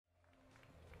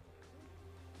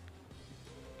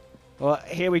Well,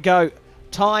 here we go.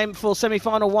 Time for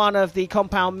semi-final one of the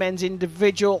compound men's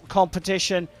individual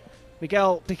competition.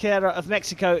 Miguel Becerra of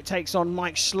Mexico takes on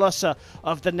Mike Schloesser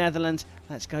of the Netherlands.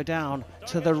 Let's go down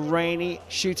to the rainy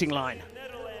shooting line.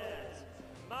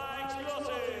 And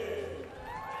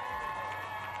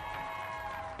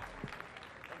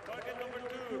target number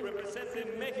 2,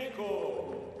 representing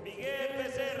Mexico, Miguel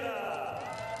Becerra.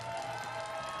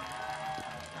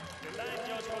 The line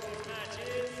judge for this match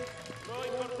is Roy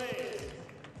Cortez.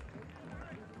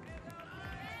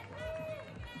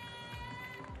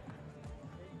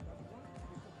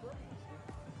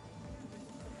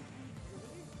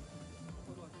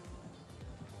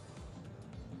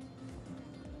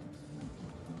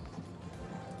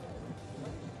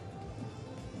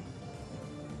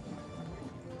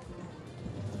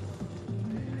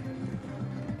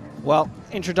 Well,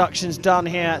 introductions done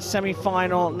here.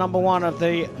 Semi-final number one of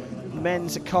the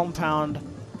men's compound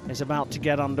is about to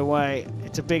get underway.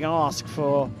 It's a big ask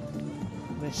for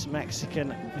this Mexican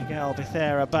Miguel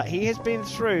Becerra, but he has been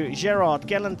through Gerard,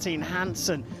 Gelantine,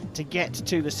 Hansen to get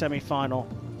to the semi-final.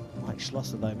 Mike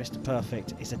Schloesser, though, Mr.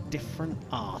 Perfect, is a different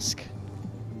ask.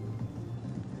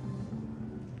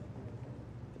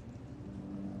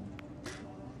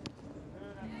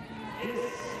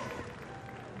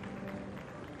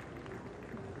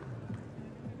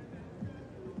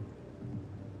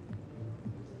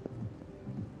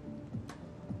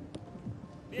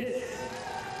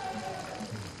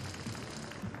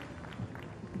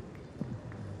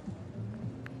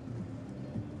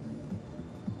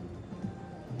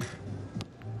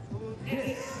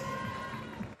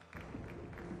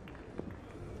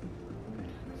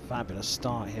 Fabulous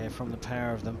start here from the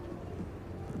pair of them.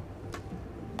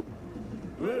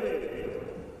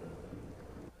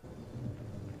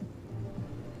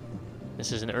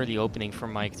 This is an early opening for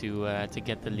Mike to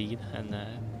get the lead, and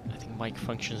I think Mike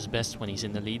functions best when he's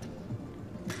in the lead.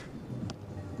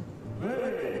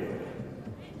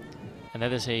 And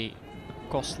that is a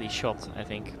costly shot, I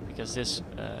think, because this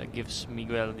gives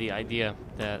Miguel the idea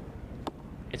that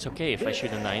it's okay if I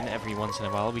shoot a 9 every once in a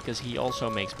while, because he also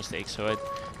makes mistakes, so it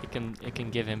can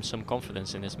give him some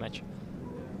confidence in this match.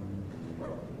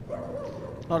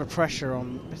 A lot of pressure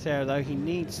on Becerra, though. He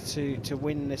needs to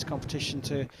win this competition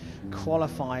to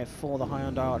qualify for the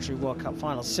Hyundai Archery World Cup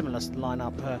Finals. Similar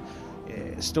lineup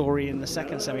story in the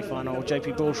second semi-final.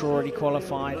 JP Bullsh already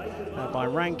qualified by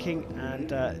ranking, and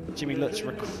Jimmy Lutz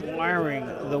requiring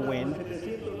the win.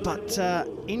 But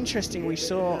interesting, we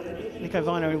saw Nico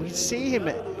Vino, we see him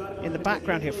in the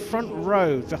background here, front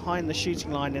row behind the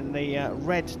shooting line in the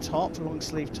red top, long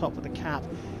sleeve top with the cap.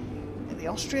 And the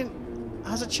Austrian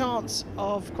has a chance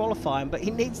of qualifying, but he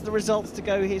needs the results to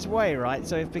go his way, right?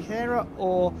 So if Becerra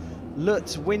or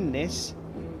Lutz win this,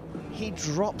 he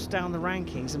drops down the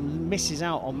rankings and misses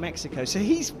out on Mexico. So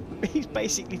he's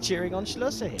basically cheering on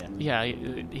Schloesser here. Yeah,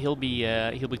 he'll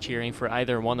be cheering for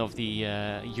either one of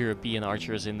the European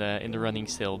archers in the running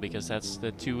still, because that's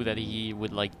the two that he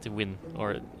would like to win,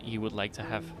 or he would like to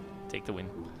have take the win.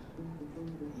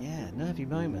 Yeah, nervy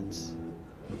moments.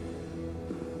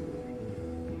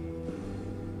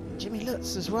 Jimmy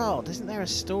Lutz as well. Isn't there a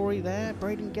story there?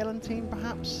 Braden Gelantine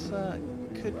perhaps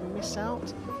could miss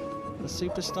out. The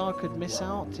superstar could miss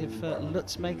out if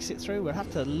Lutz makes it through. We'll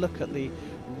have to look at the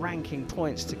ranking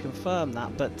points to confirm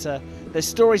that, but there's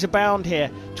stories abound here.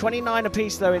 29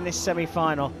 apiece though in this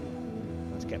semi-final.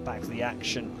 Let's get back to the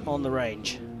action on the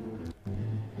range.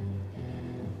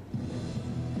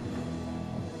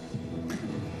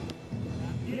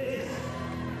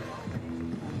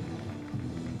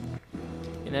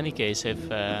 In any case, if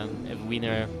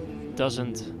Wiener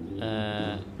doesn't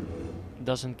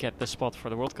get the spot for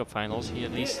the World Cup Finals, he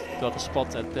at least got a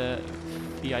spot at the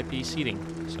VIP seating.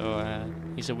 So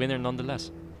he's a winner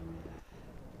nonetheless.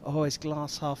 Always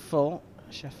glass half full,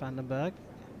 Chef Vandenberg.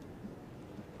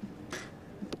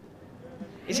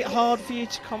 Is it hard for you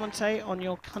to commentate on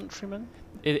your countryman?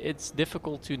 It's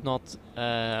difficult to not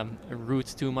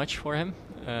root too much for him,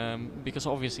 because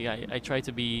obviously I try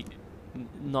to be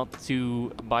not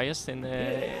too biased in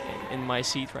my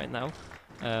seat right now.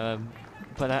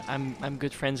 But I'm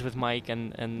good friends with Mike,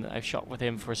 and I've shot with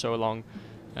him for so long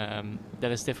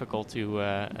that it's difficult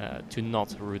to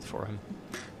not root for him.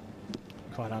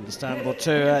 Quite understandable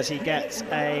too, as he gets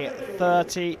a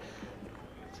 30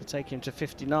 to take him to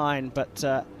 59. But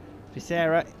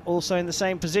Becerra also in the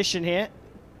same position here.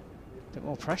 A bit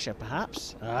more pressure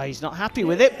perhaps. He's not happy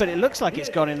with it, but it looks like it's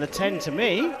gone in the 10 to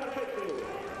me.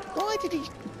 Why did he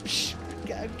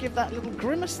give that little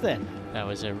grimace then? That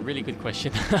was a really good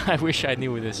question. I wish I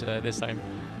knew this this time.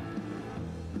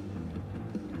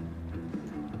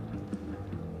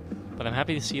 But I'm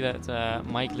happy to see that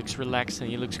Mike looks relaxed and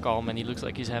he looks calm and he looks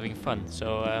like he's having fun.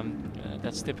 So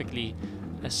that's typically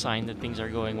a sign that things are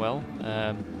going well.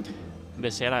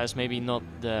 Becerra is maybe not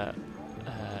the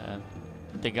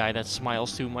guy that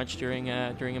smiles too much during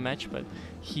a match, but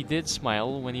he did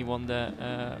smile when he won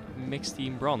the mixed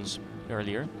team bronze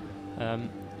earlier.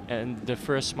 And the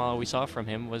first smile we saw from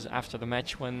him was after the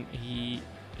match when he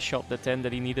shot the 10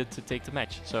 that he needed to take the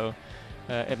match. So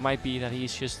it might be that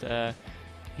he's just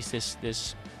he's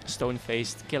this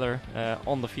stone-faced killer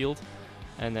on the field,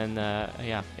 and then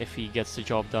yeah, if he gets the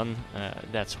job done,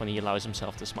 that's when he allows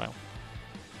himself to smile.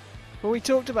 Well, we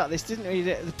talked about this, didn't we?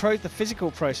 The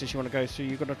physical process you want to go through,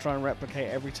 you've got to try and replicate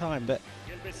every time. But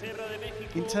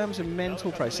in terms of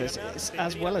mental process,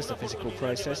 as well as the physical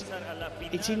process,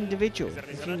 it's individual.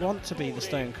 If you want to be the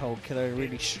stone cold killer,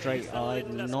 really straight-eyed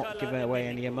and not give away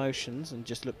any emotions and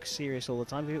just look serious all the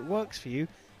time, if it works for you,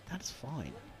 that's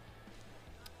fine.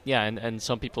 Yeah, and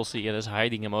some people see it as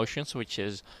hiding emotions, which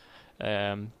is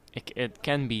it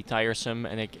can be tiresome,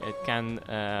 and it can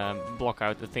block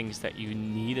out the things that you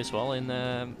need as well in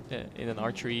an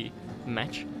archery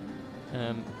match.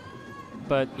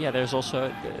 But yeah,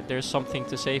 there's something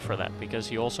to say for that,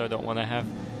 because you also don't want to have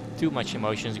too much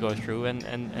emotions go through and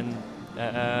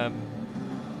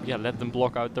yeah, let them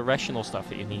block out the rational stuff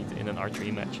that you need in an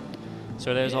archery match.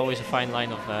 So there's always a fine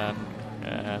line of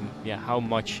yeah, how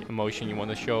much emotion you want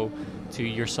to show to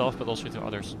yourself, but also to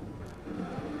others.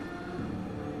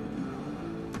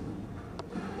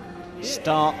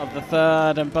 Start of the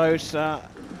third, and both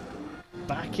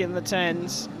back in the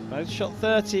 10s. Both shot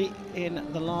 30 in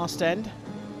the last end.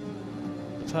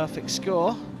 The perfect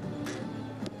score.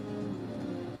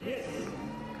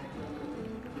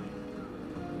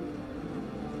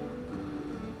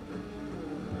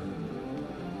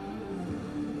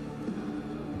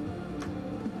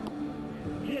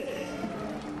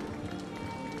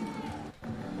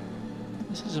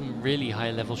 This is some really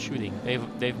high level shooting.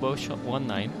 They've both shot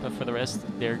 1-9, but for the rest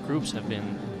their groups have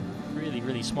been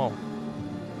really small.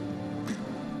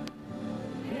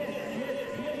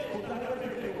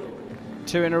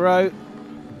 Two in a row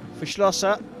for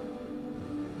Schloesser.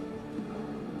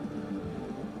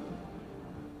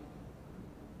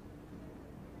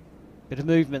 Bit of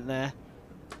movement there.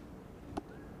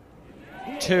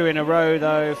 Two in a row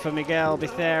though for Miguel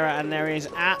Becerra, and there is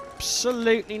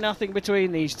absolutely nothing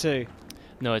between these two.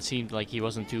 No, it seemed like he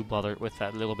wasn't too bothered with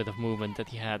that little bit of movement that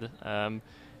he had.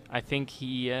 I think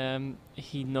he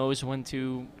knows when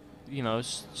to, you know,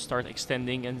 start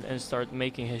extending and start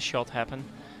making his shot happen.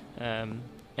 And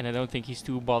I don't think he's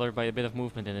too bothered by a bit of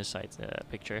movement in his sight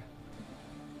picture.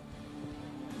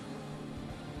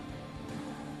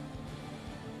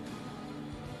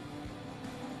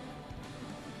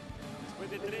 Después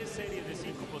de 3 series de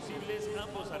 5 posibles,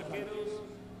 ambos arqueros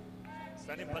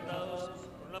están empatados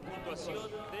con una puntuación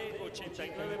de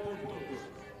 89 puntos.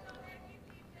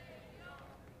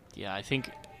 Yeah, I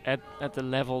think at the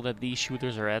level that these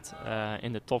shooters are at,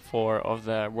 in the top 4 of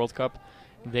the World Cup,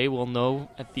 they will know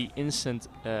at the instant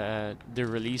the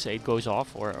release aid goes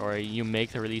off, or you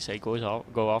make the release aid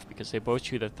go off, because they both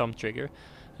shoot a thumb trigger.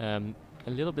 A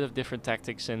little bit of different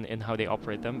tactics in how they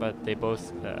operate them, but they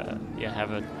both yeah,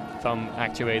 have a thumb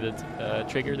activated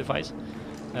trigger device.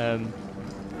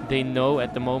 They know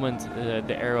at the moment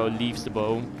the arrow leaves the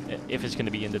bow if it's going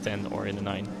to be in the 10 or in the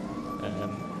 9.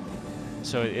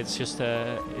 So it's just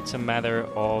it's a matter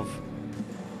of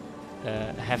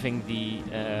having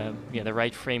the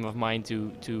right frame of mind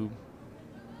to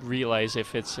realize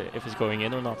if it's going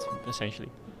in or not, essentially.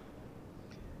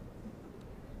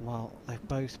 Well, they've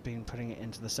both been putting it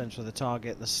into the centre of the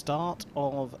target. The start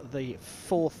of the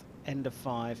 4th end of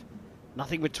 5.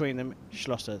 Nothing between them.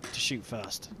 Schloesser to shoot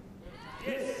first.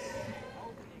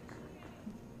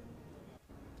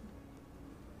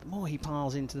 The more he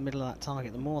piles into the middle of that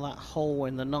target, the more that hole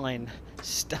in the 9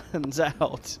 stands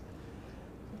out.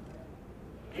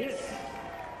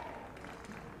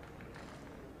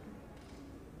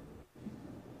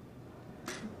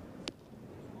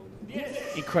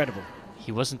 Incredible.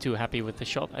 He wasn't too happy with the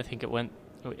shot. I think it went,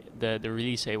 the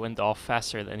release went off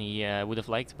faster than he would have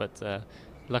liked, but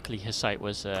luckily his sight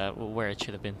was where it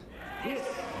should have been.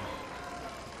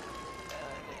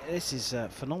 This is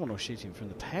phenomenal shooting from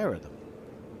the pair of them.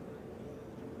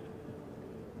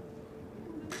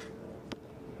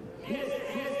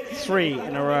 Three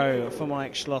in a row for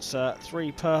Mike Schloesser.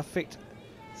 3 perfect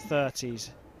 30s.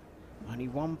 Only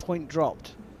 1 point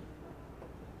dropped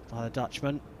by the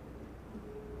Dutchman.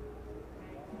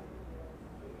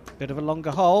 Bit of a longer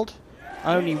hold.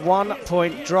 Only 1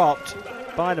 point dropped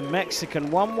by the Mexican.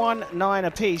 1-1-9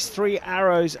 apiece. 3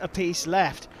 arrows apiece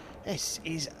left. This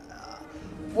is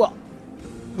Well,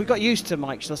 we got used to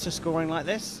Mike Schloesser scoring like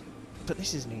this, but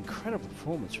this is an incredible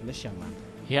performance from this young man.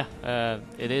 Yeah,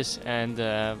 it is, and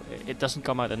it doesn't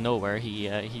come out of nowhere.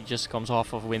 He just comes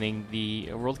off of winning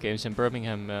the World Games in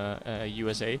Birmingham,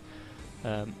 USA.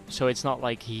 So it's not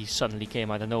like he suddenly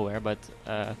came out of nowhere, but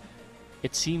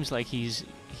it seems like he's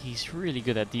really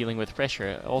good at dealing with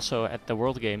pressure. Also at the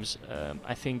World Games,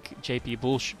 I think JP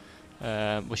Bulch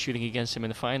was shooting against him in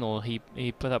the final. He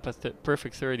put up a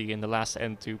perfect 30 in the last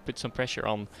end to put some pressure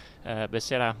on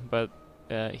Becerra, but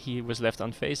he was left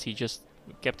unfazed. He just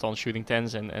kept on shooting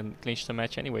 10s and clinched the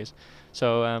match anyways.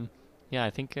 So yeah, I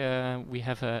think we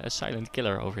have a silent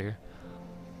killer over here.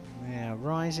 Yeah,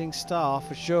 rising star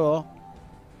for sure.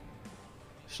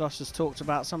 Schloesser's talked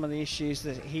about some of the issues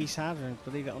that he's had, and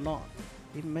believe it or not,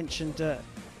 even mentioned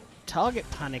target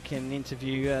panic in the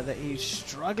interview, that he's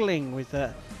struggling with.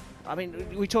 I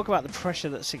mean, we talk about the pressure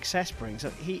that success brings.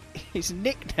 His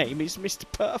nickname is Mr.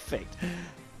 Perfect.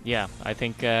 Yeah, I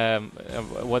think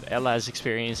what Ella is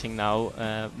experiencing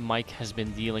now, Mike has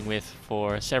been dealing with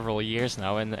for several years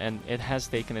now, and it has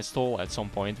taken its toll at some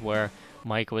point where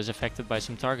Mike was affected by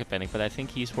some target panic, but I think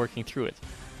he's working through it.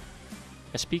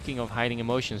 Speaking of hiding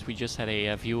emotions, we just had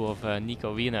a view of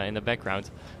Nico Wiener in the background,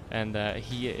 and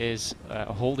he is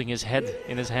holding his head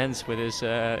in his hands with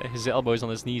his elbows on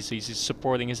his knees, so he's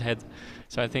supporting his head.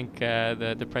 So I think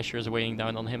the pressure is weighing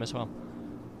down on him as well.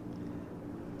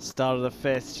 Start of the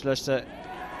fifth, Schloesser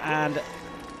and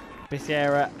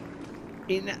Becerra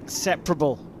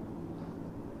inseparable.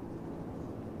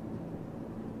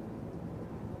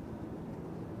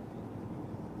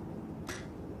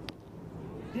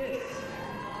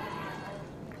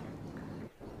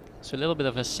 So a little bit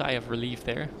of a sigh of relief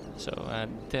there. So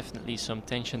definitely some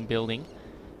tension building.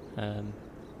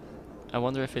 I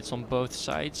wonder if it's on both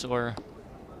sides or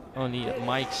only at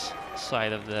Mike's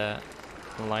side of the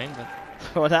line. But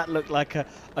well, that looked like a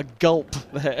gulp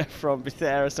there from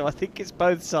Becerra, so I think it's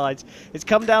both sides. It's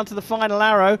come down to the final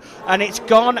arrow, and it's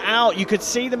gone out. You could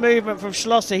see the movement from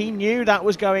Schloesser. He knew that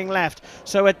was going left.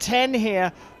 So a 10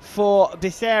 here for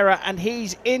Becerra, and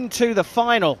he's into the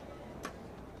final.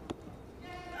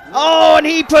 Oh, and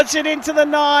he puts it into the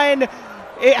 9.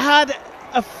 It had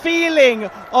a feeling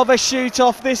of a shoot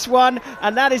off this one,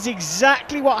 and that is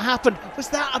exactly what happened. Was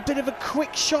that a bit of a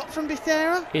quick shot from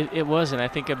Becerra? It was, and I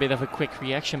think a bit of a quick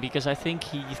reaction, because I think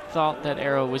he thought that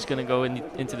arrow was going to go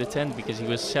into the 10 because he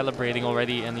was celebrating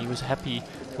already and he was happy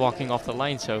walking off the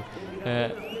line. So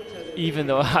even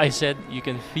though I said you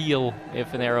can feel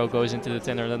if an arrow goes into the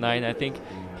 10 or the 9, I think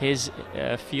his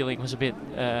feeling was a bit,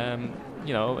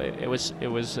 you know, it was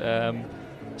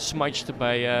smudged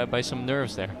by some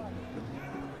nerves there.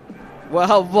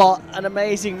 Well, what an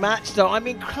amazing match, though. I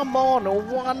mean, come on, a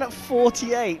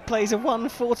 148 plays a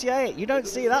 148. You don't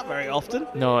see that very often.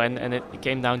 No, and it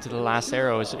came down to the last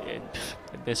arrows.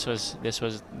 This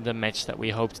was the match that we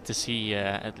hoped to see,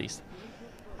 at least.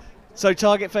 So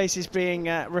target face is being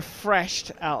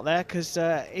refreshed out there, because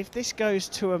if this goes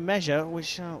to a measure,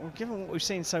 which given what we've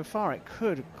seen so far, it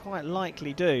could quite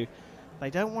likely do. They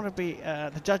don't want to be,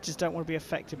 the judges don't want to be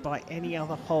affected by any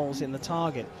other holes in the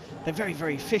target. They're very,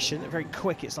 very efficient, they're very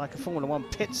quick. It's like a Formula 1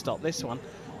 pit stop, this one.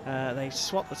 They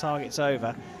swap the targets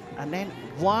over, and then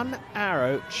one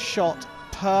arrow shot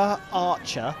per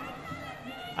archer,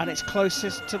 and it's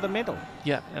closest to the middle.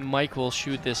 Yeah, and Mike will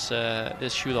shoot this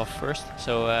shoot off first,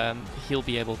 so he'll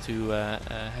be able to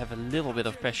have a little bit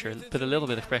of pressure, put a little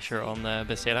bit of pressure on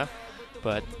Becerra,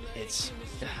 but it's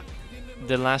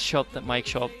the last shot that Mike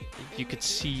shot. You could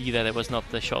see that it was not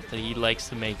the shot that he likes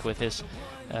to make with his.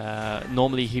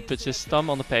 Normally he puts his thumb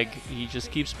on the peg, he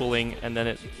just keeps pulling, and then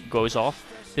it goes off.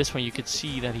 This one you could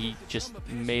see that he just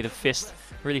made a fist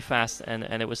really fast, and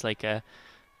it was like a.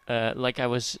 Like I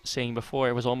was saying before,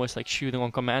 it was almost like shooting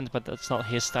on command, but that's not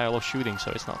his style of shooting,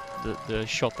 so it's not the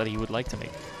shot that he would like to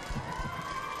make.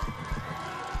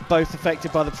 Both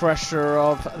affected by the pressure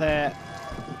of their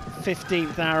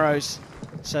 15th arrows,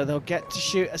 so they'll get to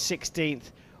shoot a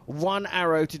 16th. One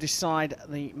arrow to decide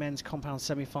the men's compound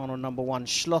semi-final number 1.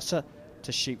 Schloesser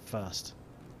to shoot first.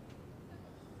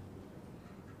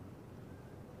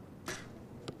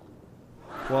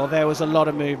 Well, there was a lot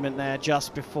of movement there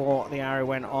just before the arrow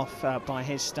went off by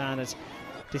his standards.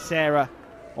 Becerra,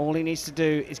 all he needs to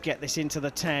do is get this into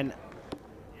the 10.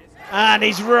 And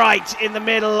he's right in the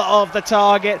middle of the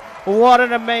target. What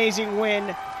an amazing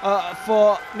win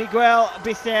for Miguel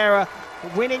Becerra,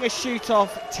 winning a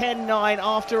shoot-off 10-9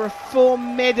 after a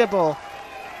formidable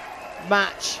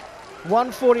match.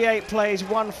 148 plays,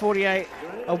 148.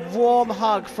 A warm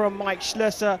hug from Mike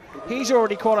Schloesser. He's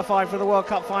already qualified for the World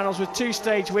Cup finals with 2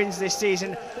 stage wins this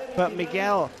season. but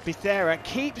Miguel Becerra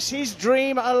keeps his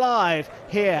dream alive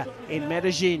here in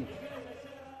Medellin.